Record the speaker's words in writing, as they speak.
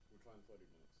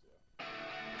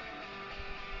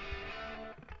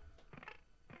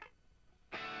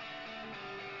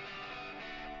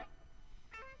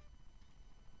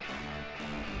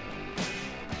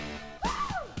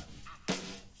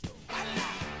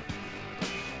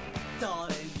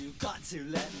Darling, you got to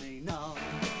let me know.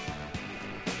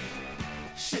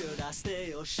 Should I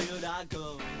stay or should I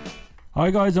go? Hi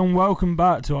guys, and welcome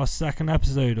back to our second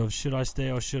episode of Should I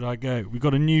Stay or Should I Go? We've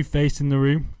got a new face in the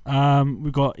room.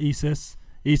 We've got Isis.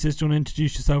 Isis, do you want to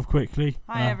introduce yourself quickly?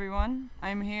 Hi everyone,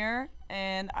 I'm here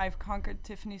and I've conquered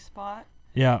Tiffany's spot.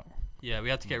 Yeah. Yeah,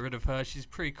 we had to get rid of her. She's a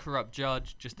pretty corrupt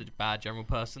judge, just a bad general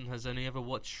person. Has only ever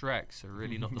watched Shrek, so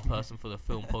really not the person for the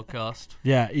film podcast.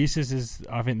 Yeah, Isis is,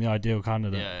 I think, the ideal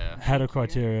candidate. Yeah. Head of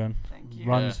Criterion. Thank you.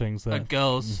 Runs things there.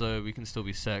 Girls, so we can still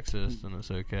be sexist and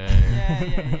it's okay.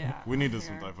 Yeah. We needed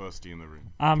some diversity in the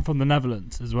room. And from the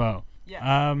Netherlands as well.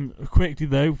 Yeah. Quickly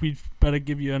though, we'd better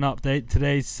give you an update.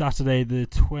 Today's Saturday the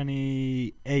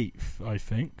 28th, I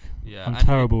think. Yeah, I'm and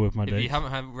terrible with my if dates. you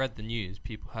haven't read the news,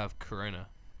 people have corona.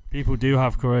 People do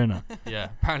have corona. Yeah,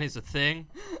 apparently it's a thing.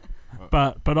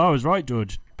 But I was right,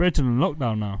 George. Britain in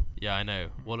lockdown now. Yeah, I know.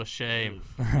 What a shame.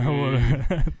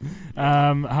 How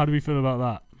do we feel about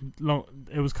that?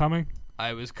 It was coming?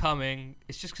 I was coming.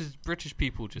 It's just because British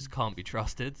people just can't be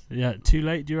trusted. Yeah, too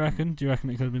late, do you reckon? Do you reckon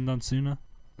it could have been done sooner?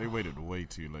 They waited way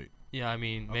too late. Yeah, I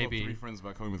mean, I've maybe. got 3 friends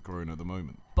back home with corona at the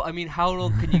moment. But I mean, how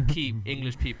long can you keep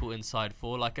English people inside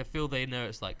for? Like, I feel they know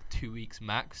it's like 2 weeks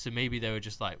max. So maybe they were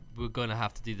just like, we're going to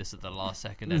have to do this at the last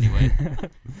second anyway.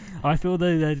 I feel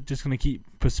they're just going to keep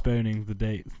postponing the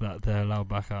date that they're allowed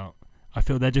back out. I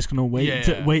feel they're just going to wait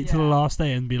till the last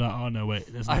day and be like, oh no, wait.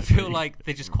 I feel like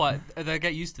they just they'll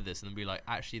get used to this and be like,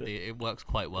 actually, it works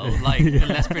quite well. Like, the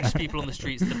less British people on the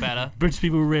streets, the better. British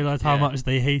people realise how much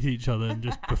they hate each other and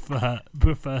just prefer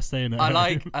staying at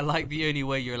home. I like the only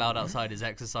way you're allowed outside is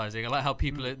exercising. I like how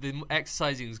the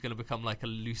exercising is going to become like a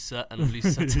looser and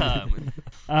looser term.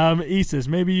 Isis,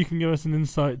 maybe you can give us an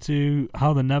insight to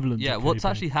how the Netherlands. Yeah, what's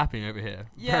actually happening over here?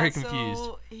 Yeah, very confused.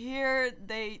 So here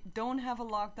they don't have a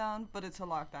lockdown, but it's a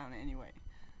lockdown anyway.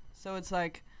 So it's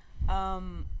like, it's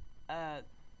a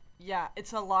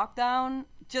lockdown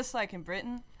just like in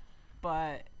Britain,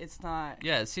 but it's not.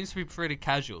 Yeah, it seems to be pretty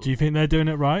casual. Do you think they're doing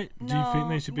it right? No, Do you think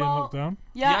they should be in lockdown?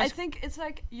 Yeah, Yes. I think it's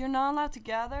like you're not allowed to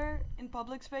gather in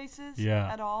public spaces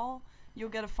at all. You'll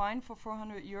get a fine for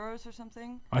 €400 or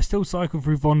something. I still cycle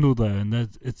through Vondel though, and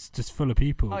it's just full of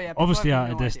people. Oh, yeah, people Obviously have at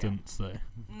a no idea. distance though.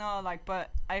 No,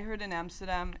 but I heard in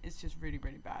Amsterdam it's just really,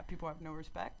 really bad. People have no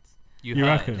respect. You heard.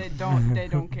 reckon? They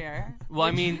don't care. Well,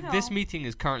 I Which, mean, you know, this meeting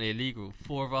is currently illegal.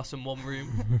 4 of us in one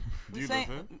room. Do you live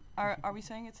here? Are we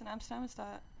saying it's in Amsterdam? Is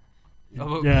that? Yeah.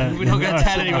 We're not going to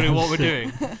tell anybody what we're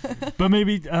doing. But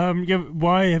maybe,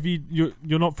 why have you're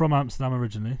not from Amsterdam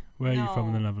originally? Where are you from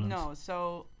in the Netherlands? No,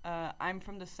 so I'm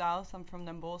from the south. I'm from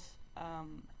Den Bosch.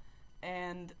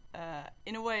 And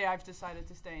in a way, I've decided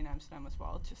to stay in Amsterdam as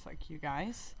well, just like you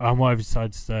guys. And why have you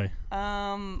decided to stay?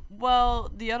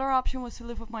 Well, the other option was to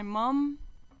live with my mum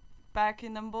back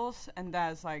in Den Bosch, and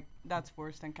that's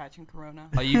worse than catching corona.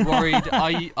 Are you worried?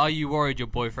 Are you worried your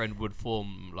boyfriend would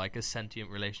form like a sentient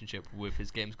relationship with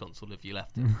his games console if you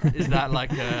left him? Is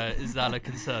that a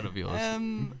concern of yours?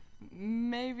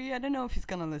 Maybe. I don't know if he's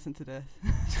gonna listen to this.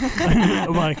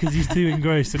 Why? Because he's too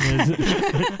engrossed in his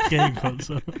game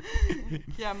console.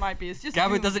 Yeah, it might be. It's just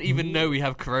Gabby Doom. doesn't even know we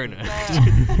have corona.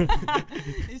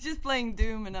 He's just playing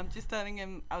Doom, and I'm just telling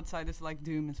him outsiders like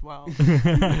Doom as well.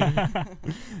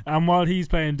 And while he's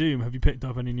playing Doom, have you picked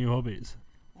up any new hobbies?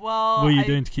 Well, what are you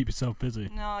doing to keep yourself busy?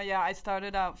 No, yeah, I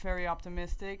started out very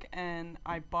optimistic, and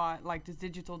I bought like this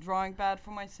digital drawing pad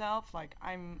for myself. Like,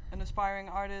 I'm an aspiring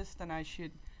artist, and I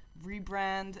should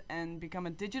rebrand and become a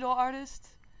digital artist.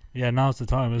 Yeah, now's the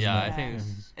time, isn't it? Yeah, I think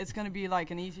it's going to be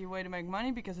like an easy way to make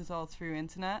money because it's all through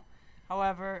internet.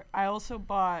 However, I also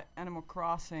bought Animal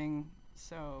Crossing,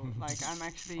 so like I'm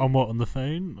actually on what, on the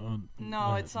phone? Or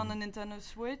no, it's on the Nintendo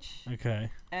Switch. Okay.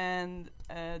 And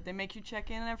they make you check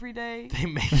in every day. They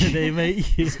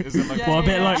make you. Is it like a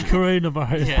bit like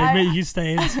coronavirus? Yeah. They make you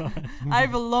stay inside. I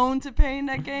have a loan to pay in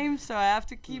that game, so I have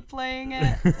to keep playing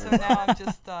it. So now I'm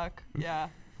just stuck. Yeah.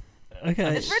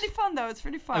 Okay. It's really fun though. It's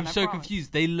really fun. I'm so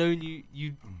confused. They loan you.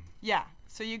 Yeah.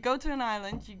 So you go to an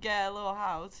island, you get a little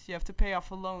house, you have to pay off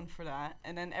a loan for that,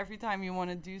 and then every time you want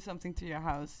to do something to your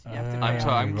house, you have to pay I'm off.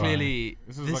 sorry. I'm Right. clearly.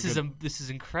 This is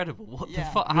incredible. What the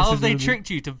fuck? How have they tricked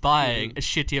you to buying a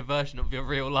shittier version of your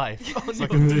real life? It's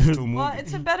like a digital Well, mortgage.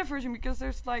 it's a better version because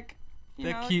there's like,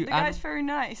 They're know, cute the guy's and- very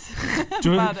nice. Do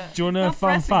you about want it. to know a Not fun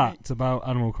pressing me. fact about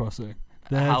Animal Crossing?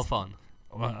 How fun?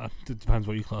 Well, it depends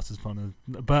what you class as fun.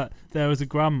 But there was a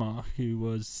grandma who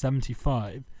was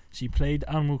 75. she played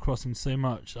Animal Crossing so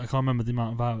much, I can't remember the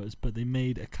amount of hours, but they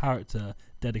made a character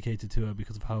dedicated to her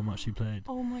because of how much she played.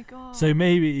 Oh my god. So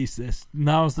maybe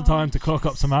now's the time to clock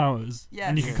up some hours, Yes.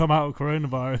 and you can come out of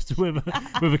coronavirus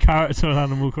with a character in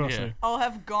Animal Crossing. I'll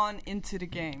have gone into the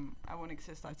game. I won't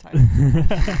exist outside.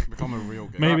 Become a real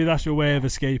game. Maybe that's your way of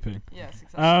escaping. Yes,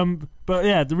 exactly. But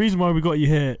yeah, the reason why we got you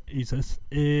here, Isis,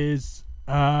 is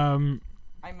I'm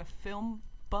a film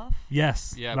buff.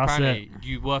 yes, Yeah, that's apparently it.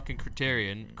 you work in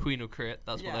Criterion, Queen of Crit.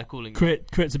 That's what Yeah. they're calling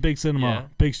Crit's a big cinema, Yeah.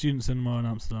 big student cinema in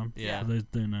Amsterdam. Yeah. For those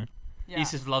that don't know. Yeah.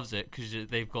 Isis loves it because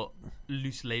they've got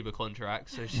loose labour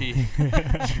contracts, so she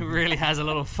really has a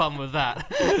lot of fun with that.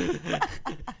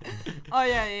 Oh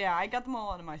yeah. I got them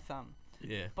all under my thumb.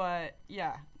 Yeah. But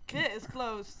yeah, Crit is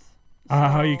closed.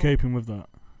 How are you so- coping with that?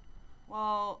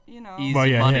 Well, you know, Easy Well,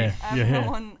 yeah, money. yeah. I have You're no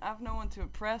here. one. I have no one to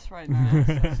impress right now. So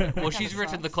that Well, kinda she's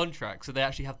written the sucks. contract, so they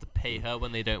actually have to pay her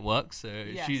when they don't work. So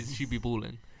Yes. she'd be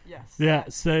balling. Yes. Yeah,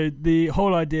 so the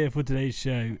whole idea for today's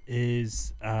show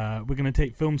is we're going to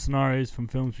take film scenarios from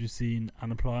films we've seen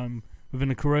and apply them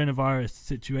within a coronavirus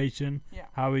situation, Yeah.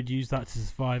 how we'd use that to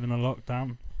survive in a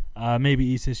lockdown.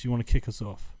 Maybe, Isis, you want to kick us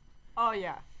off? Oh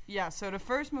yeah. Yeah. So the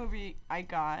first movie I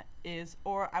got is,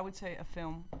 or I would say a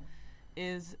film,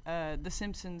 is The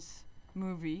Simpsons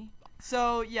movie.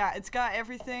 So yeah, it's got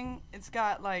everything. It's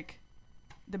got like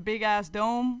the big ass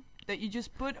dome that you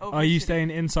just put over. Are the you city. staying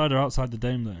inside or outside the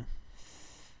dome, though?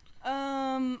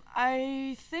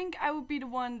 I think I would be the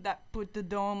one that put the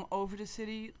dome over the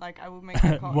city. Like I would make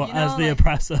that call. What, you know, as the like-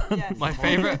 oppressor? Yes.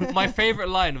 My favorite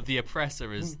line of The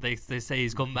Oppressor is they say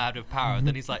he's gone mad with power.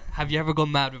 Then he's like, "Have you ever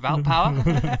gone mad without power?"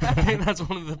 I think that's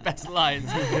one of the best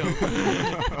lines in film.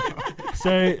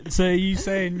 So are you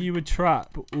saying you would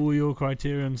trap all your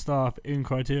Criterion staff in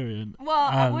Criterion? Well,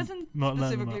 I and wasn't not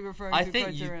let them specifically out? referring I to think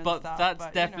Criterion but stuff, that's but,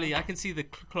 you definitely. know. I can see the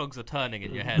clogs are turning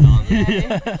in your head, aren't they?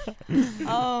 Yeah.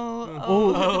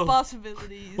 The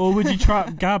possibilities. Or would you trap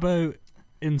Gabbo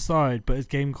inside, but his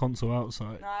game console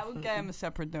outside? No, I would get him a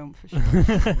separate dome for sure.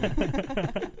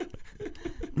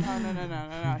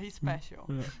 No. He's special.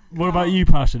 What about you,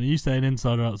 Passion? Are you staying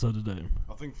inside or outside the dome?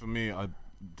 I think for me, I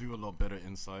do a lot better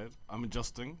inside. I'm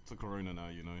adjusting to Corona now,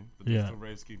 you know. The Yeah. digital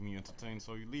raves keep me entertained,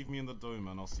 so you leave me in the dome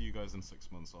and I'll see you guys in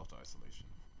 6 months after isolation.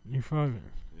 You thriving?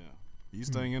 Yeah. Are you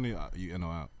staying in or are you in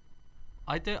or out?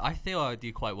 I feel I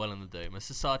do quite well in the dome. As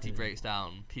society breaks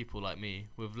down, people like me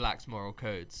with lax moral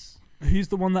codes. Who's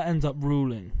the one that ends up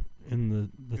ruling in the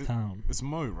It- town? It's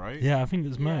Mo, right? Yeah, I think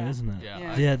it's Mo, Yeah. isn't it? Yeah.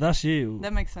 Yeah. Yeah, that's you.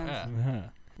 That makes sense. Yeah. Yeah.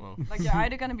 Well, Like you're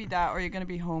either gonna be that or you're gonna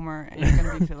be Homer and you're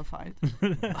gonna be vilified.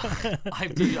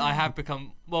 I have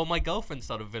become. Well, my girlfriend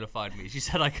started vilifying me. She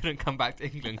said I couldn't come back to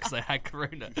England because I had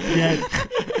corona. Yeah.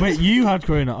 Wait, you had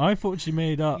corona? I thought she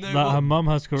made up No, that well, her mum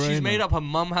has corona. She's made up her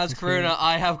mum has corona,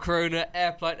 I have corona,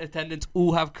 air flight attendants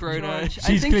all have corona. George, I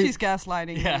She's think cle- she's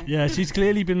gaslighting Yeah. you. Yeah, she's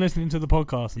clearly been listening to the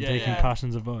podcast and Yeah, taking yeah.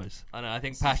 Passion's advice. I know, I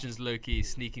think Passion's low-key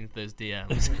sneaking to those DMs.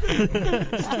 This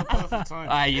is the perfect time.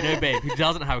 Ah, you know, babe, who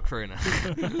doesn't have corona?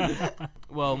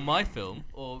 Well, my film,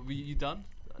 or were you done?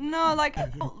 No, like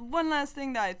one last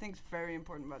thing that I think is very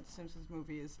important about the Simpsons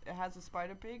movie is it has a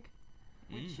spider pig,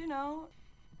 which you know,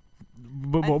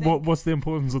 But I think- what's the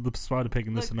importance of the spider pig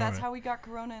in this look, scenario? that's how we got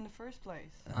Corona in the first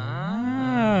place.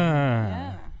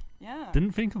 Ah. Yeah.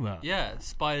 Didn't think of that. Yeah,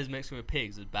 spiders mixing with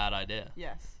pigs is a bad idea.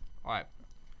 Yes. Alright.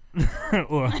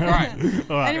 All right.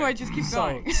 Alright. All right. Anyway, just keep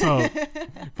going. So,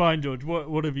 fine, George.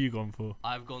 What have you gone for?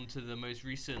 I've gone to the most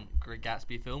recent Great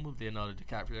Gatsby film with Leonardo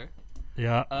DiCaprio.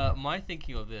 Yeah. My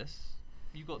thinking of this,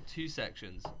 you've got two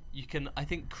sections. I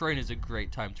think Corona's a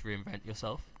great time to reinvent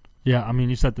yourself. Yeah. I mean,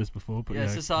 you said this before, but Yeah,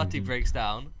 society continue. breaks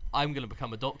down. I'm going to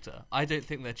become a doctor. I don't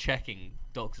think they're checking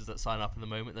doctors that sign up in the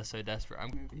moment. They're so desperate.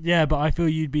 Yeah, but I feel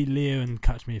you'd be Leo and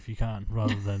Catch Me If You Can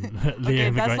rather than Leo Okay,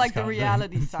 and the that's Great like the Gatsby.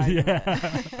 reality side of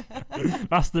Yeah.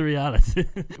 That's the reality.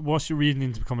 What's your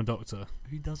reasoning to become a doctor?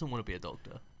 Who doesn't want to be a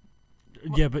doctor?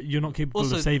 Yeah, but you're not capable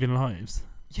Also- of saving lives.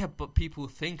 Yeah, but people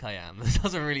think I am. It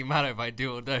doesn't really matter if I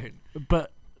do or don't.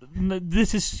 But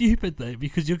this is stupid though,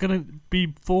 because you're going to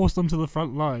be forced onto the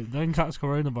front line, then catch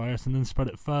coronavirus, and then spread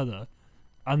it further.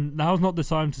 And now's not the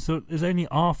time to it's only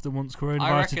after once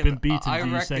coronavirus has been beaten do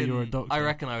you say you're a doctor. I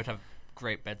reckon I would have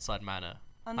great bedside manner.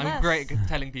 Unless, I'm great at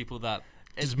telling people that.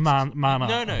 Just man up.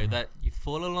 No, that you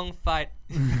fall along, fight,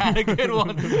 had a good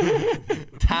one.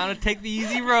 Time to take the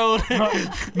easy road.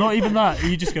 Not even that.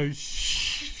 You just go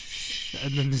shh,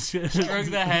 and then Stroke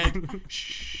the head.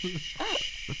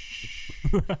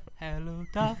 Hello,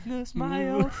 darkness, my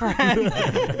old friend.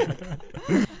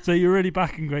 So you're really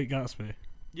backing Great Gatsby.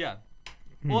 Yeah.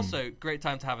 Also, great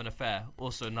time to have an affair.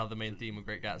 Also, another main theme of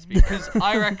Great Gatsby. Because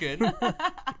I reckon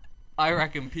I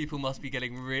reckon people must be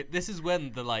getting this is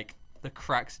when the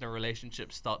cracks in a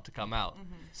relationship start to come out.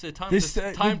 So time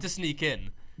to sneak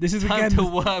in. This is Time again to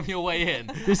worm your way in.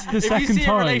 This is the if second you see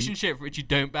time. a relationship which you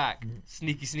don't back,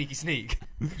 sneak.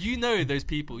 You know those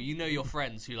people. You know your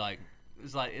friends who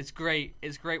it's great.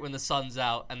 It's great when the sun's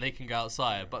out and they can go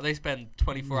outside, but they spend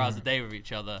 24 hours a day with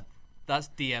each other. That's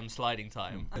DM sliding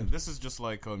time. This is just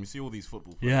like you see all these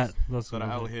football Yeah, players that's that what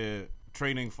are I out was here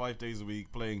training 5 days a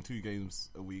week, playing 2 games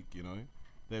a week. You know,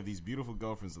 they have these beautiful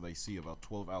girlfriends that they see about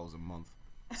 12 hours a month.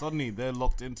 Suddenly, they're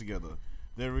locked in together.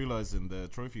 They're realizing their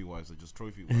trophy wives are just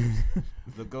trophy wives.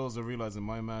 The girls are realizing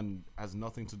my man has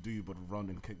nothing to do but run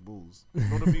and kick balls. A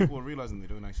lot of people are realizing they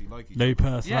don't actually like each No other.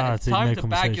 personality, Yeah, it's time no to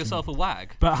conversation. bag yourself a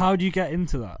wag. But how do you get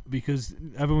into that? Because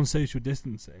everyone's social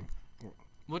distancing.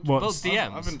 Well, What's-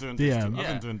 DMs. I've been doing DM. I've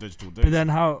Yeah. been doing digital dates. But then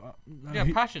how? Yeah,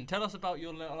 who- Passion, tell us about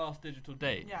your last digital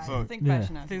date. Yeah, So- I think Yeah.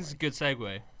 passion I has think this is a good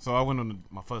segue. So I went on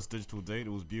my first digital date.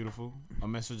 It was beautiful. I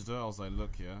messaged her. I was like,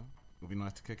 look, yeah, it'll be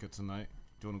nice to kick it tonight.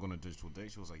 Do you want to go on a digital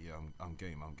date? She was like, yeah, I'm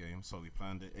game. So we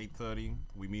planned it. 8:30,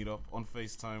 we meet up on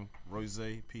FaceTime,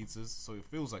 rosé, pizzas. So it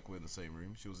feels like we're in the same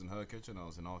room. She was in her kitchen, I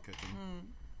was in our kitchen.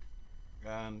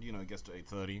 And, it gets to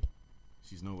 8:30.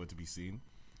 She's nowhere to be seen.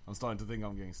 I'm starting to think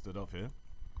I'm getting stood up here.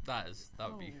 That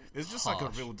would be. It's just like a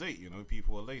harsh. real date,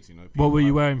 People are late, People What were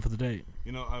you are- wearing for the date?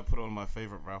 I put on my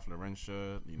favorite Ralph Lauren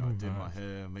shirt. I did my nice.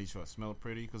 hair, made sure I smelled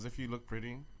pretty. Because if you look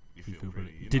pretty, you feel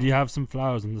pretty. Did you have some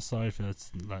flowers on the side for it?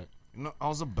 Like, I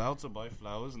was about to buy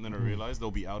flowers, and then I realized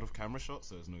they'll be out of camera shots,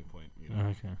 so there's no point.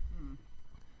 okay.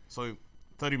 So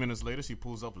 30 minutes later, she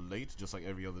pulls up late, just like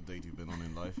every other date you've been on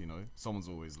in life. Someone's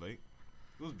always late.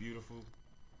 It was beautiful.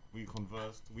 We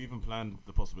conversed. We even planned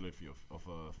the possibility of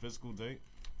a physical date.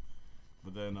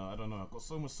 But then I don't know. I got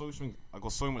so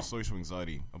much social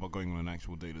anxiety about going on an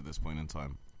actual date at this point in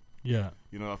time. Yeah.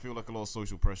 I feel like a lot of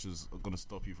social pressures are going to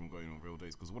stop you from going on real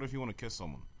dates. Because what if you want to kiss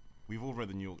someone? We've all read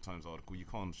the New York Times article. You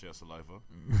can't share saliva.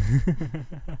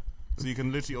 So you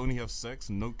can literally only have sex,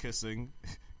 no kissing.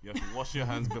 You have to wash your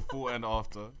hands before and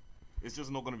after. It's just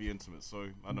not going to be intimate. So,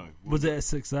 I know. Was it a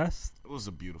success? It was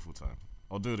a beautiful time.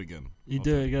 I'll do it again. I'll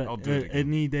do it again.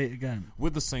 Any date again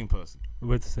with the same person.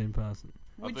 with the same person.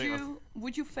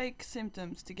 Would you fake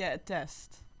symptoms to get a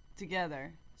test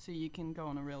together so you can go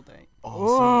on a real date?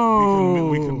 So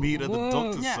we can meet at the Whoa.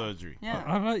 doctor's Yeah. surgery. Yeah,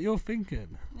 I like your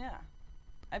thinking. yeah.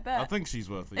 I bet. I think she's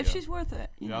worth it. if yeah. she's worth it,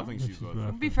 Yeah, I think If she's she's worth worth it.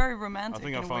 it would be very romantic. I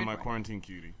think I in a found weird my way. quarantine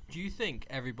cutie. Do you think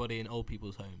everybody in old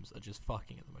people's homes are just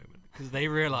fucking at the moment because they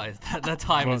realise that their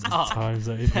time Well, is the up? time's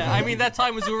over. Yeah, I mean, their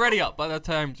time was already up, but their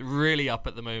time's really up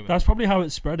at the moment. That's probably how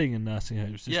it's spreading in nursing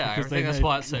homes. just Yeah, I because think they that's know-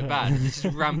 why it's so bad. It's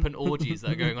just rampant orgies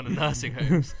that are going on in nursing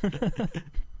homes.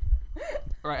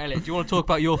 Right, Elliot, do you want to talk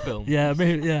about your film? Yeah,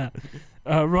 maybe, yeah.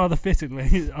 Rather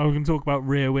fittingly, I'm going to talk about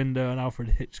Rear Window and Alfred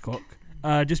Hitchcock.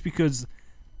 Just because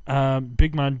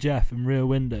big man Jeff in Rear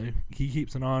Window, he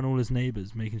keeps an eye on all his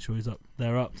neighbours, making sure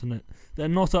they're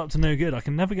not up to no good. I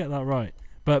can never get that right.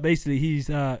 But basically, he's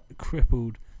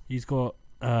crippled. He's got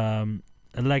a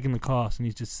leg in the cast, and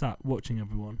he's just sat watching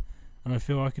everyone. And I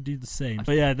feel I could do the same.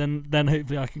 But yeah, then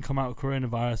hopefully I can come out of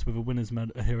coronavirus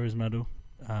with a hero's medal.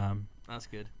 That's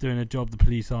good. Doing a job the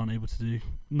police aren't able to do,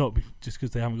 not just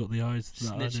because they haven't got the eyes.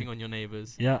 that I do. Snitching on your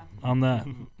neighbours. Yeah, I'm there.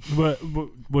 what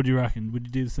do you reckon? Would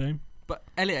you do the same? But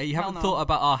Elliot, you haven't no. thought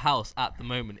about our house at the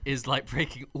moment is like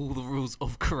breaking all the rules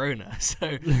of Corona.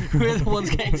 So we're the ones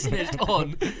getting snitched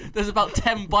on. There's about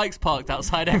 10 bikes parked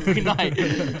outside every night.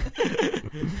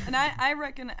 And I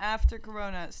reckon after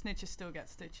Corona, snitches still get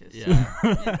stitches. Yeah.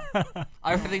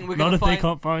 I think we're Not gonna if they find.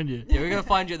 can't find you. Yeah, we're gonna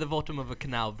find you at the bottom of a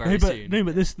canal very soon.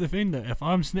 but this is the thing though. If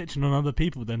I'm snitching on other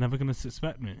people, they're never going to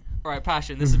suspect me. Right,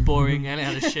 Passion. This is boring. Elliot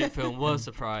had a shit film. What a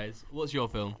surprise. What's your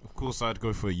film? Of course, I'd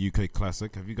go for a UK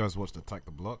classic. Have you guys watched Attack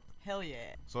the Block? Hell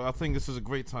yeah. So I think this is a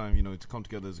great time, to come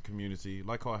together as a community.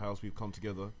 Like our house, we've come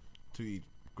together to eat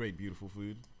great, beautiful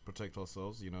food, protect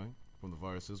ourselves, from the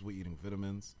viruses. We're eating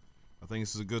vitamins. I think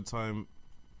this is a good time.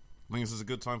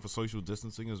 For social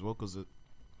distancing as well, because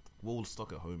we're all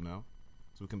stuck at home now,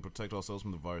 so we can protect ourselves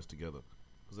from the virus together.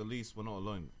 Because at least we're not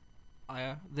alone.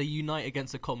 They unite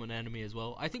against a common enemy as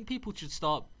well. I think people should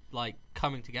start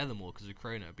coming together more because of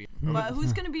Corona. But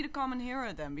who's going to be the common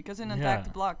hero then? Because in Attack Yeah. the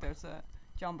Block, there's a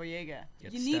John Boyega. You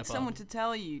have You to need step someone up. to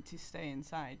tell you to stay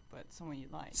inside, but someone you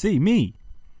like. See me.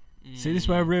 See, this is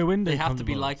where Rear Window. They have comes to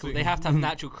be about. likable. They have to have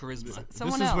natural charisma.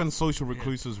 Someone this is else. when social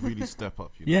recluses really step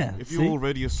up. Yeah, If see? you're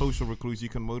already a social recluse, you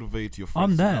can motivate your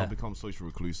I'm friends to now there. become social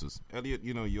recluses. Elliot,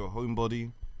 you're a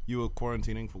homebody. You were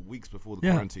quarantining for weeks before the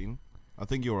Yeah. quarantine. I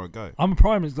think you're our guy. I'm a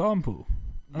prime example.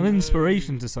 An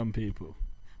inspiration to some people.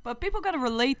 But people gotta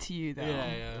relate to you though.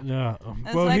 Yeah. Yeah.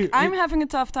 It's like I'm having a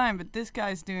tough time, but this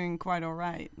guy's doing quite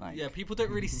alright. Like, Yeah, people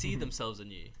don't really see themselves in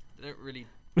you. They don't really.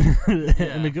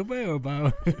 in a good way or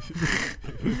bad?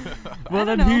 Well,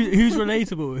 then don't know. who's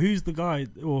relatable? Who's the guy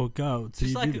or girl to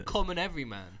Just do like a this? common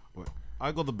everyman.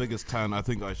 I got the biggest tan. I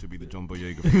think I should be the John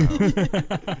Boyega for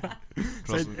the house.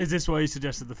 So Trust me. is this why you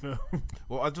suggested the film?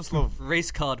 Well, I just love.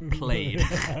 Race card played.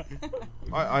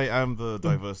 I am the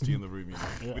diversity in the room. You know,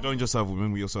 Yeah. we don't just have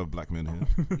women; we also have black men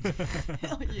here.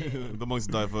 hell yeah. The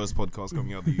most diverse podcast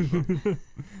coming out of the UK.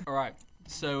 All right.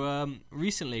 So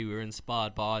recently we were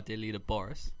inspired by our dear leader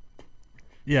Boris,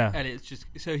 Yeah. and it's just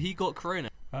so he got corona.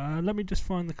 Let me just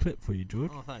find the clip for you,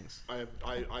 George. Oh, thanks.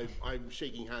 I'm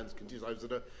shaking hands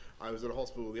continuously. I was at a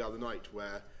hospital the other night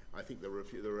where I think there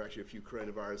were actually a few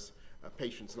coronavirus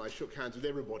patients, and I shook hands with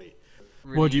everybody.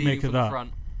 Really What do you leading make of from the that?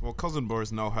 front. Well, cousin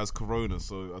Boris now has corona,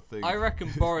 so I think. I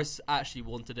reckon Boris actually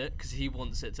wanted it because he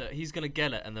wants it to. He's gonna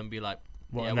get it and then be like,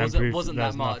 What, yeah, and then wasn't prove that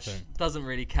there's much. nothing? Doesn't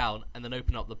really count, and then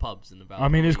open up the pubs in about. I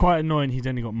mean, a it's week. quite annoying. He's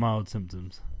only got mild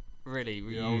symptoms. Really.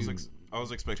 Yeah, I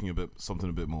was expecting something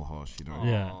a bit more harsh, you know. Oh,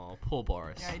 Yeah. poor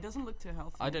Boris. Yeah, he doesn't look too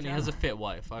healthy. I don't. He in has a general. fit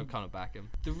wife. I kind of back him.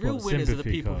 The real What, winners are the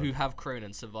sympathy people card? who have corona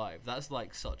and survive. That's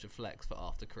like such a flex for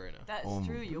after corona. That's Oh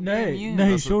true. my You'll No, be immune. no,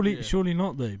 That's surely, yeah.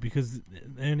 not though, because it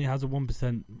only has a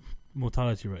 1%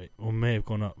 mortality rate, or may have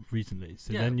gone up recently.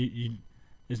 So Yeah. then you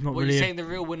it's not Well, really. you're saying the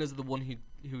real winners are the one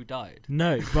who died.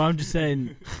 No, but I'm just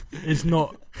saying it's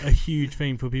not a huge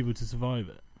thing for people to survive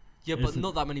it. Yeah, but Isn't-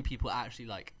 not that many people actually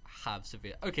like have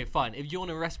severe. Okay, fine. If you're on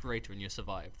a respirator and you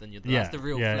survive, then that's Yeah, the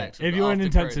real yeah. flex. of If the you're in after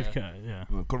intensive corona. care, yeah.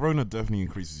 Well, corona definitely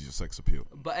increases your sex appeal.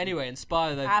 But anyway,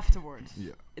 inspired Afterwards.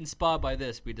 Yeah. by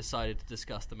this, we decided to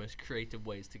discuss the most creative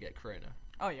ways to get corona.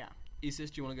 Oh yeah. Isis,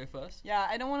 do you want to go first? Yeah,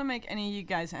 I don't want to make any of you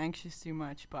guys anxious too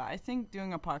much, but I think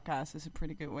doing a podcast is a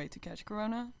pretty good way to catch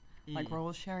corona. Like Mm. we're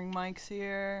all sharing mics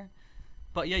here.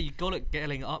 But yeah, you got it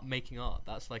getting up, making art.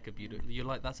 That's like a beautiful. You're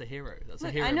like that's a hero. That's a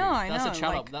Look, hero. I know, move. I That's know, a chat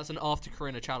like- up. That's an after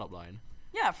corona chat up line.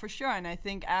 Yeah, for sure. And I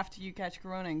think after you catch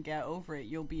corona and get over it,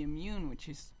 you'll be immune, which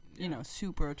is, you know,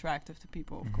 super attractive to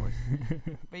people, of course.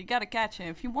 But you gotta catch it.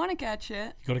 If you want to catch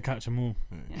it, You got to catch them all.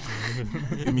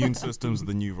 Immune systems are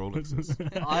the new Rolexes.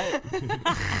 I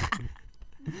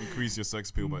Increase your sex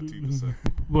appeal by 2%.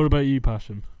 What about you,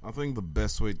 Passion? I think the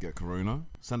best way to get corona,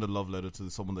 send a love letter to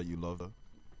someone that you love.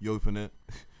 You open it,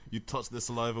 you touch the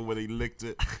saliva where they licked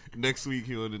it. Next week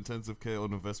you're in intensive care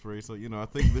on a respirator. You know, I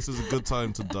think this is a good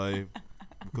time to die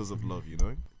because of love, you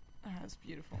know? that's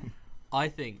beautiful. I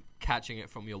think catching it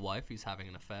from your wife who's having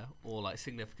an affair or like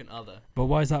significant other, But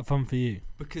why is that fun for you?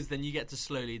 because then you get to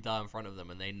slowly die in front of them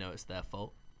and they know it's their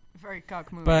fault. Very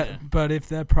cock move. But Yeah. but if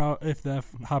they're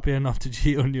happy enough to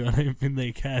cheat on you, I don't think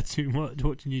they care too much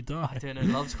watching you die. I don't know.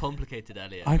 Love's complicated,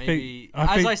 Elliot. I Maybe, think- I as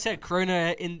think- I said,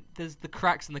 Corona. There's the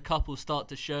cracks in the couple start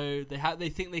to show. They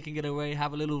think they can get away,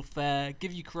 have a little affair,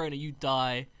 give you Corona, you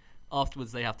die.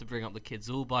 Afterwards, they have to bring up the kids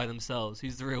all by themselves.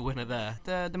 Who's the real winner there?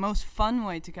 The most fun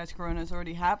way to catch corona has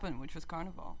already happened, which was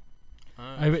Carnival.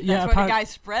 Yeah, That's where the guy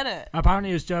spread it. apparently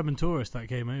it was German tourists that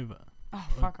came over. Oh,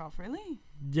 fuck off, really?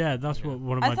 Yeah, that's Yeah. what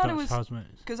one of I my thought it Dutch was-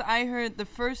 housemates. Because I heard the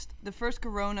first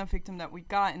corona victim that we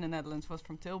got in the Netherlands was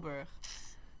from Tilburg.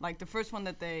 Like the first one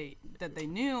that they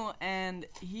knew, and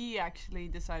he actually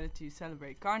decided to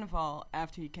celebrate Carnival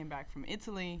after he came back from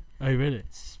Italy, Oh, really?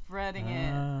 spreading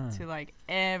Ah. it to like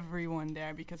everyone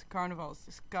there because Carnival is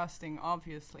disgusting.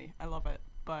 Obviously, I love it,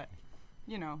 but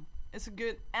you know, it's a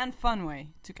good and fun way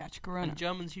to catch corona. And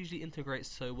Germans usually integrate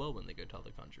so well when they go to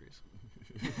other countries.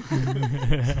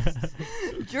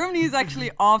 Germany has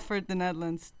actually offered the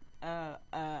Netherlands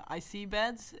IC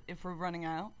beds if we're running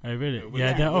out. Oh, really? Yeah, we're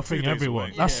Yeah, two- they're we're offering 2 days everyone.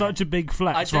 away. That's Yeah. such a big I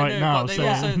flex don't right know, now. but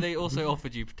So they also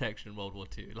offered you protection in World War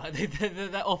II. Like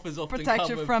that offers often Protection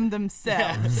come with- from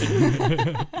themselves. it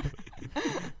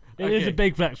is Okay. a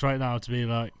big flex right now to be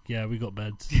like, yeah, we got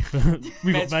beds.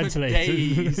 we got Beds for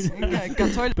ventilators. days. Okay,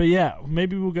 got toilet. But yeah,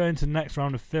 maybe we'll go into the next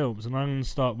round of films, and I'm going to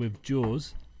start with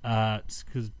Jaws,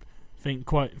 because I think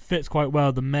fits quite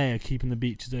well the mayor keeping the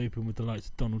beaches open with the likes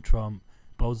of Donald Trump,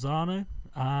 Bolzano,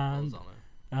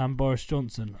 and Boris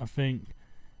Johnson. I think,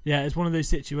 yeah, it's one of those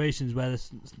situations where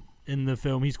in the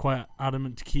film he's quite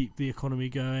adamant to keep the economy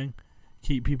going,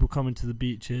 keep people coming to the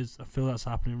beaches. I feel that's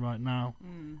happening right now,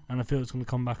 and I feel it's going to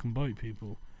come back and bite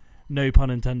people. No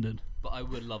pun intended. But I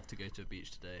would love to go to a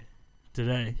beach today.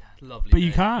 today. Lovely. But you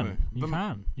day. can.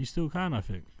 Yeah. You still can, I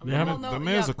think. They Well, haven't. no, The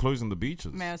mayors yeah. are closing the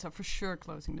beaches. Mayors are for sure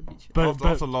closing the beaches. But,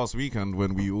 After last weekend,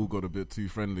 when we all got a bit too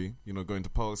friendly, going to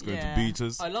parks, going Yeah. to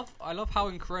beaches. I love how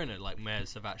in Corona, like,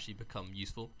 mayors have actually become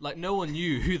useful. Like, no one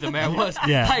knew who the mayor was.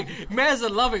 Yeah. Like, mayors are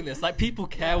loving this. Like, people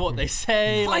care what they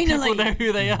say. Like, Finally. people know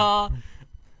who they are.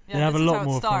 Yeah, They have this a is lot how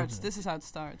more it starts. fun. This is how it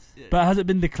starts. but has it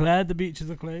been declared the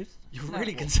beaches are closed? You're No.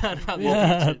 really concerned about the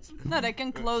Yeah. beaches. No, they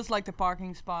can close like the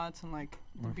parking spots and like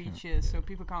the beaches, so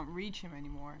people can't reach him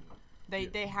anymore.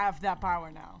 They have that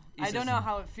power now. I Is don't it- know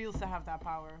how it feels to have that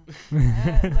power.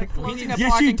 Like closing a Yes, you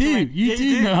parking do. lane. You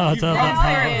do know how to have Yeah, that oh,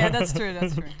 power. yeah, that's true.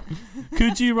 That's true.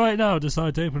 Could you right now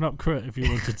decide to open up Crit if you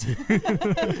wanted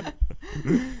to?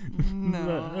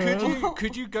 No.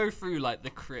 Could you go through like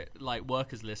the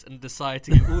workers list and decide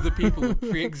to get all the people with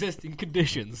pre-existing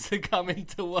conditions to come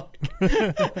into work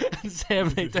and say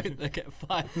if they don't, they get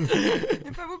fired?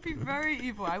 If I would be very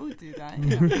evil, I would do that.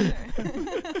 Yeah, for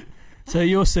sure. So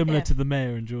you're similar Yeah. to the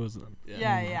mayor in Jaws then?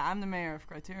 yeah, I'm the mayor of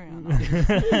Criterion.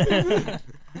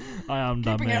 I am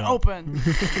the Keeping mayor. it open.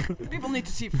 People need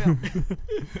to see film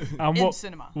And in what?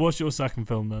 cinema. What's your second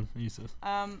film then, Yusuf?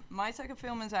 My second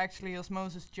film is actually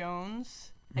Osmosis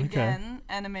Jones. Okay. Again,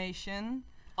 animation.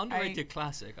 Underrated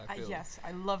classic, I feel. Yes,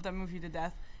 I love that movie to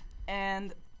death.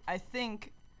 And I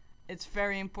think it's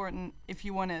very important if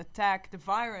you want to attack the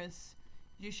virus,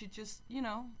 you should just,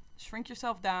 shrink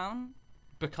yourself down.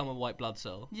 Become a white blood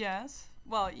cell. Yes.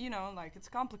 Well, like it's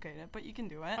complicated, but you can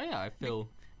do it. Oh yeah, I feel.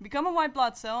 Become a white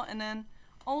blood cell and then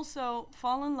also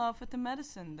fall in love with the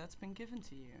medicine that's been given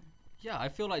to you. Yeah, I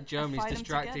feel like Germany's fight 'em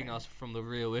distracting together. us from the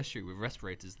real issue with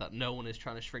respirators, that no one is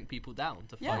trying to shrink people down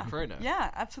to Yeah. fight Corona. Yeah,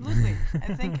 absolutely.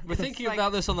 I think We're it's thinking like-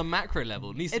 about this on the macro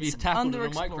level. It needs to be It's tackled on a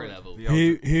micro underexplored. level. The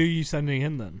Who are you sending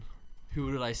in then? Who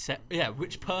would I send? Yeah,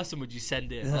 which person would you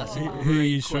send in? Yeah. That's a Who great are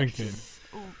you question. shrinking?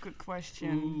 Oh, good question.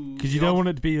 Ooh. Because you The don't alt- want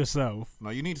it to be yourself.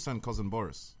 No, you need to send cousin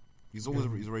Boris. He's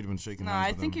already been shaking No, hands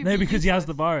I with think him. you- No, because he has useless.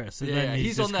 the virus. So Yeah, then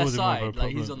he's just on their causing more of a side,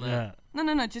 like, he's problem. on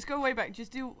their- No, just go way back.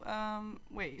 Just do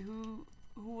wait, who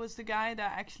was the guy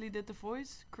that actually did the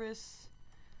voice? Chris,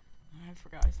 I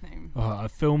forgot his name. Oh, a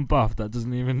film buff that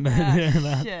doesn't even know Ah,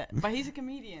 that. shit. But he's a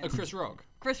comedian. Oh, Chris Rock.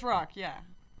 Chris Rock, yeah.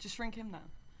 Just shrink him now.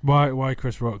 Why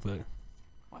Chris Rock though?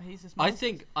 Well, he's his I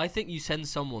think you send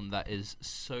someone that is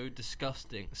so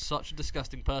disgusting, such a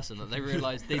disgusting person that they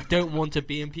realise they don't want to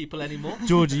be in people anymore.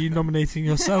 George, are you nominating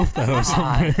yourself though or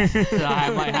something? I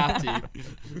might have to.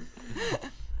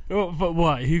 Oh, but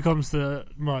what? Who comes to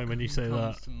mind when you say that?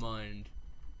 Comes to mind.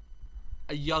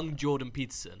 A young Jordan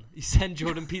Peterson. You send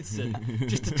Jordan Peterson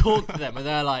just to talk to them, and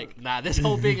they're like, "Nah, this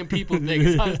whole being in people thing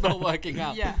is not working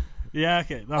out." Yeah. Yeah,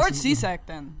 okay. Or Zizek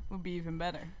then would be even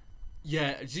better.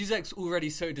 Yeah, Zizek's already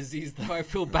so diseased that I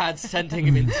feel bad sending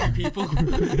him into people.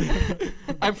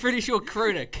 I'm pretty sure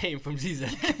Corona came from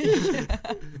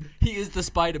Zizek. He is the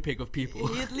spider pig of people.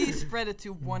 He at least spread it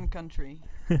to one country.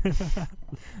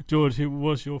 George,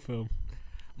 what's your film?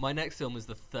 My next film is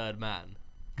The Third Man.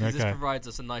 Because this Okay. provides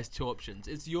us a nice two options.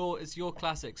 It's your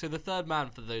classic. So The Third Man,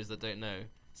 for those that don't know,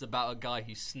 is about a guy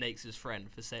who snakes his friend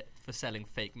for selling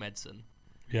fake medicine.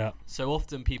 Yeah. So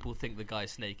often people think the guy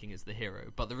snaking is the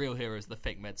hero, but the real hero is the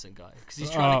fake medicine guy because he's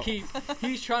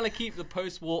trying to keep the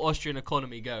post-war Austrian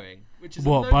economy going, which is a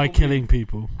What, by noble killing move.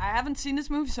 people? I haven't seen this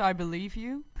movie, so I believe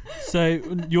you. So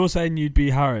you're saying you'd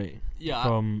be Harry Yeah,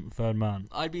 from Third Man?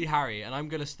 I'd be Harry, and I'm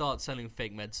gonna start selling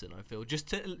fake medicine. I feel just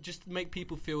to make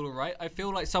people feel alright. I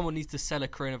feel like someone needs to sell a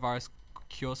coronavirus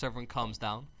cure so everyone calms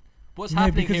down. What's No,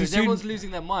 happening because here as is everyone's soon-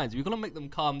 losing their minds. We've got to make them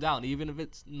calm down, even if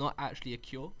it's not actually a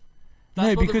cure. No,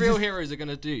 That's what the because real it's- heroes are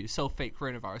gonna do: sell fake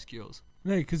coronavirus cures.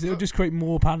 No, because it'll just create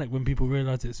more panic when people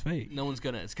realise it's fake. No one's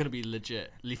gonna. It's gonna be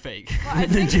legitly fake. Well, I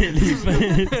think Legitly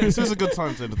fake. This is a good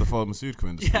time to enter the pharmaceutical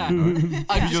industry. Yeah. You know?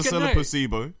 I'm You just sell a gonna-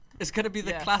 placebo. It's gonna be the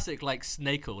Yeah. classic like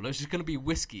snake oil. It's just gonna be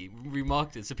whiskey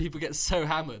remarketed, so people get so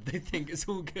hammered they think it's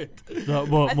all good. Like, I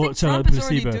what? think What? So Trump like is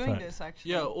already placebo doing effect? this,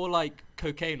 actually. Yeah, or like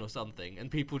cocaine or something, and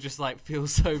people just like feel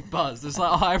so buzzed. It's like,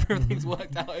 oh, everything's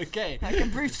worked out okay. I can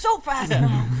breathe so fast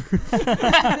now.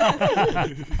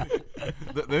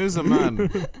 There's a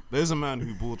man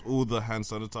who bought all the hand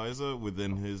sanitizer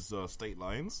within his state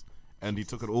lines, and he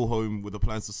took it all home with the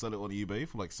plans to sell it on eBay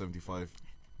for like 75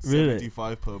 Really?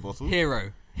 per bottle.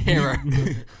 Hero.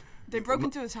 They broke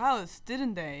into his house,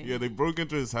 didn't they? Yeah, they broke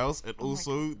into his house, and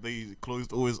also they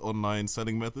closed all his online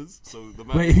selling methods. So the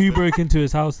man Wait, who broke into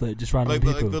his house though? Just random like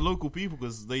people. the local people,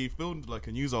 because they filmed like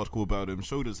a news article about him,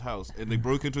 showed his house, and they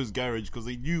broke into his garage because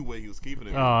they knew where he was keeping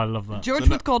it. Oh, I love that. George So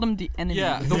would call them the enemy.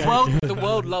 Yeah, the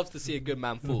world loves to see a good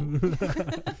man fall.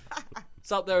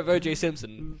 It's up there with O.J.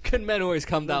 Simpson. Good men always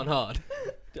come down hard.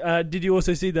 Did you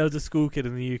also see there was a school kid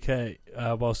in the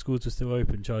UK while schools were still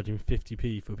open charging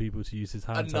 50p for people to use his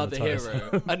hand Another sanitizer?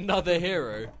 hero. Another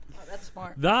hero. Oh, that's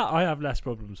smart. That I have less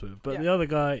problems with, but Yeah. the other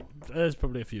guy, there's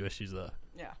probably a few issues there.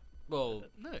 Yeah. Well,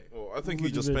 no. Well, I think he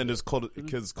Would just you spent be- his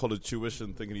kid's college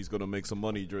tuition thinking he's going to make some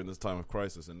money during this time of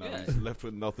crisis, and now Yeah. he's left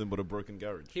with nothing but a broken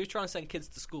garage. He was trying to send kids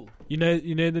to school. You know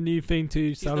the new thing to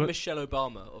He's sell. the Michelle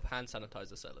Obama of hand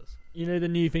sanitizer sellers. You know the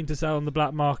new thing to sell on the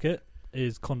black market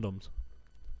is condoms.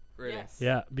 Really? Yes.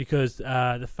 Yeah, because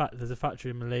there's a factory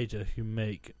in Malaysia who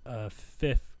make a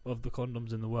fifth of the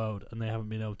condoms in the world, and they haven't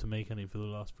been able to make any for the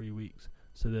last 3 weeks.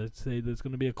 So they say there's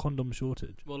going to be a condom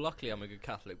shortage. Well, luckily I'm a good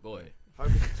Catholic boy.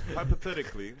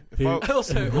 Hypothetically, if Who- I,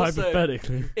 Also,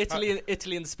 Hypothetically,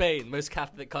 Italy and Spain, most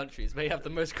Catholic countries, may have the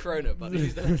most corona, but they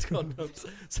use the less condoms,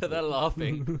 so they're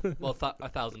laughing. Well,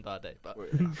 1,000 a day, but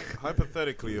wait,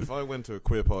 hypothetically, if I went to a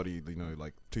queer party,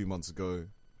 like 2 months ago,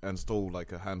 and stole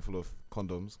like a handful of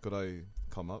condoms, could I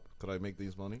come up? Could I make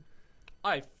these money?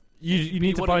 you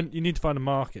need to wanna- find a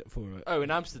market for it. in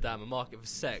Amsterdam, a market for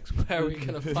sex. Where are we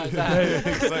gonna find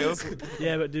that?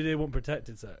 Yeah, but do they want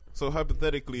protected sex? So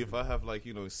hypothetically, if I have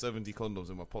 70 condoms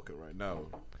in my pocket right now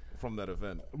from that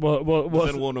event, What does what's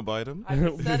anyone want to buy them?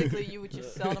 Hypothetically, you would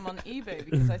just sell them on eBay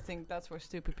because I think that's where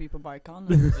stupid people buy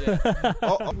condoms.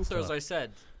 Yeah. So as I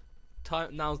said,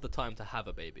 now's the time to have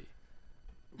a baby.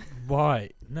 why?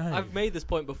 No. I've made this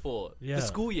point before. Yeah. The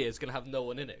school year is going to have no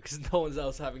one in it because no one's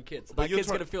else having kids. But That you're kid's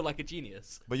try- going to feel like a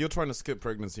genius. But you're trying to skip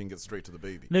pregnancy and get straight to the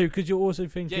baby. No, because you're also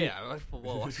thinking. Yeah.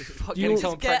 Well, fuck Do you getting Just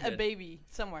someone get pregnant. a baby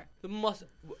somewhere.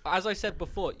 As I said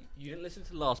before, you didn't listen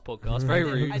to the last podcast. Very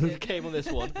rude. I did. Came on this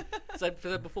one. As I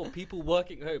said before, people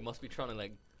working at home must be trying to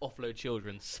offload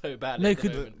children so badly. No, at the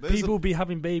could moment. There's people be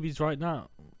having babies right now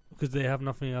because they have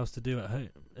nothing else to do at home?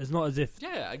 It's not as if.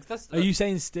 Yeah, that's. Are you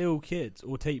saying steal kids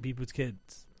or take people's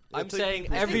kids? I'm saying I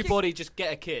think everybody just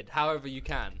get a kid, however you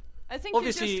can. I think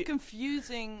Obviously- you're just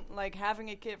confusing having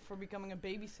a kid for becoming a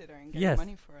babysitter and getting Yes.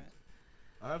 money for it.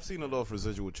 I've seen a lot of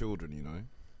residual children,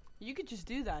 You could just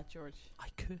do that, George. I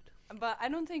could. But I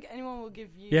don't think anyone will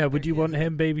give you. Yeah, their would you kids. want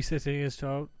him babysitting his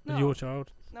child? No. Your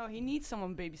child? No, he needs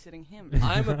someone babysitting him.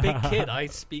 I'm a big kid. I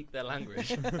speak their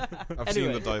language. I've seen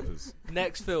Anyway. the diapers.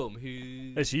 Next film,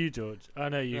 who? It's you, George. I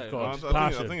know you've No, got I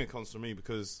passion. think it comes from me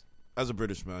because as a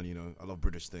British man, I love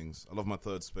British things. I love my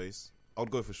third space. I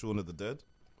would go for Shaun of the Dead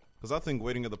because I think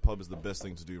waiting at the pub is the best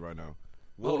thing to do right now.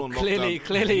 World Oh, on clearly lockdown.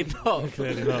 not.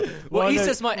 Clearly not. Well, I know-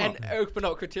 Easter's might open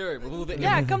up criterion with all the.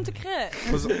 Yeah, come to Crit.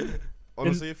 'Cause,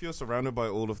 honestly, if you're surrounded by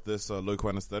all of this local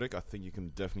anesthetic, I think you can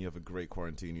definitely have a great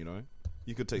quarantine.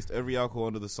 You could taste every alcohol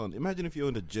under the sun. Imagine if you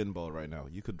owned a gin bar right now.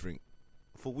 You could drink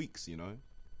for weeks.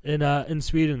 In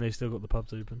Sweden, they still got the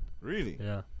pubs open. Really.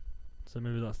 Yeah. So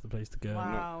maybe that's the place to go.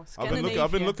 Wow, I've been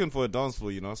Scandinavia. looking for a dance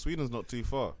floor. Sweden's not too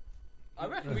far. I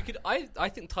reckon we could. I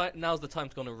think now's the time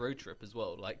to go on a road trip as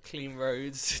well. Clean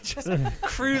roads, just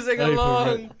cruising Open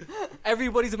along.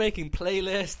 Everybody's making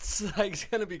playlists. It's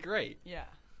gonna be great. Yeah.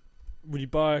 Would you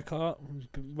buy a car?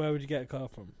 Where would you get a car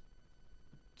from?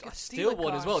 I Just steal steal a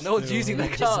one car. as well. No one's Steal using one.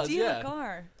 their Just cars. steal Yeah. a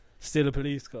car. Steal a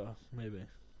police car, maybe.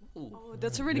 Ooh. Oh,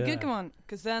 that's a really Yeah. good one.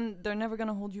 Because then they're never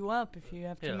gonna hold you up if you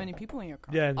have too Yeah. many people in your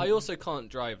car. Yeah. and- I also can't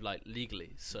drive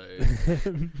legally, so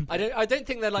I don't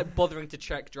think they're bothering to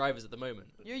check drivers at the moment.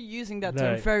 You're using that No.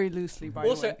 term very loosely, by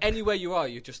Also, the way. anywhere you are,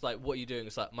 you're just what are you doing?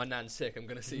 It's my nan's sick. I'm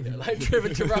gonna see her.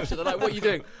 Driven to Russia. They're what are you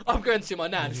doing? I'm going to see my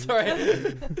nan. Sorry.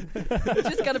 You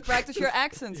just gotta practice your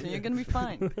accents and you're gonna be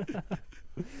fine.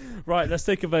 Right, let's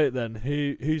take a vote then.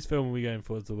 Whose film are we going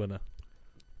for as the winner?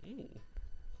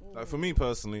 For me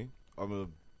personally, I'm a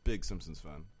big Simpsons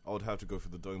fan. I would have to go for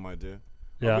the Dome idea.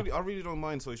 Yeah. I really don't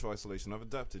mind social isolation. I've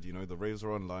adapted. The raves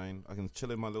are online. I can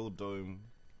chill in my little dome.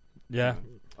 Yeah.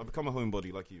 I've become a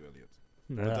homebody like you, Elliot.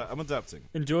 Yeah. I'm adapting.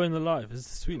 Enjoying the life. It's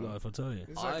a sweet life, I'll tell you.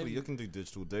 Exactly. I'm- You can do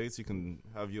digital dates. You can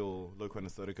have your local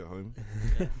anesthetic at home.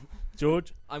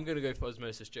 George? I'm gonna go for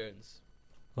Osmosis Jones.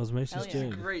 Osmosis Hell yeah.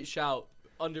 Jones. Great shout.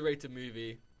 Underrated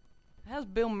movie. It has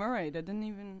Bill Murray. That didn't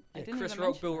even. I didn't Chris even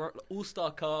Rock, mention Bill that. Rock,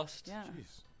 all-star cast. Yeah.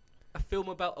 Jeez. A film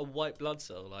about a white blood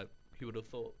cell. Who would have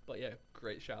thought? But yeah,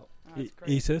 great shout. Oh, that's great.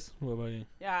 Isis, what about you?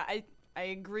 Yeah, I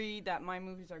agree that my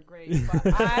movies are great, but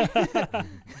I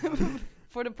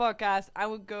for the podcast I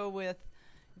would go with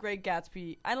Great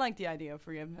Gatsby. I like the idea of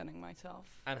reinventing myself.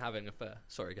 And having a fair.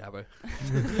 Sorry, Gabo.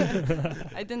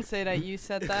 I didn't say that. You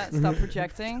said that. Stop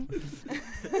projecting.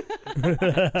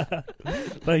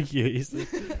 Thank you, Isis.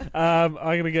 I'm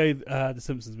going to go the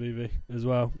Simpsons movie as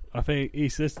well. I think,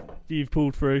 Isis, you've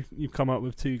pulled through. You've come up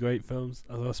with 2 great films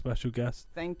as our special guest.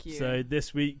 Thank you. So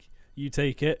this week, you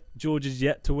take it. George is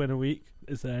yet to win a week.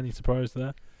 Is there any surprise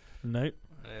there? No.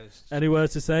 Any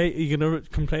words to say? Are you going to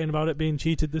complain about it being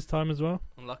cheated this time as well?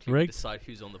 Unluckily, we Rigged? decide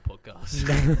who's on the podcast.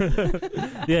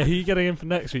 Yeah, who are you getting in for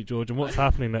next week, George? And what's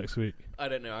happening next week? I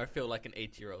don't know. I feel like an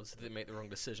 80-year-old. So if they make the wrong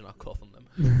decision, I'll cough on them.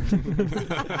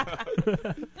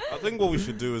 I think what we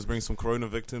should do is bring some corona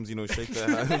victims, shake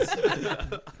their hands.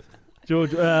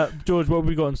 George, what have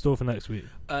we got in store for next week?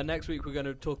 Next week, we're going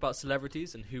to talk about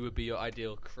celebrities and who would be your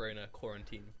ideal corona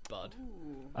quarantine bud.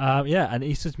 And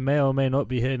Easter's may or may not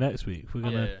be here next week.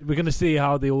 We're gonna see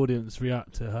how the audience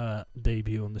react to her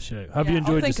debut on the show. Have you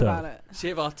enjoyed I'll think yourself? About it. See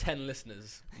if our 10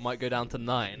 listeners might go down to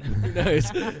 9. Who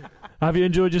knows? Have you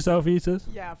enjoyed yourself, Eaters?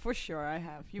 Yeah, for sure I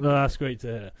have. Well, that's great to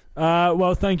hear.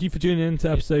 Well, thank you for tuning in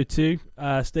to episode 2.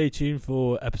 Stay tuned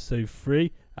for episode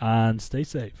 3 and stay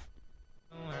safe.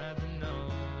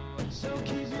 So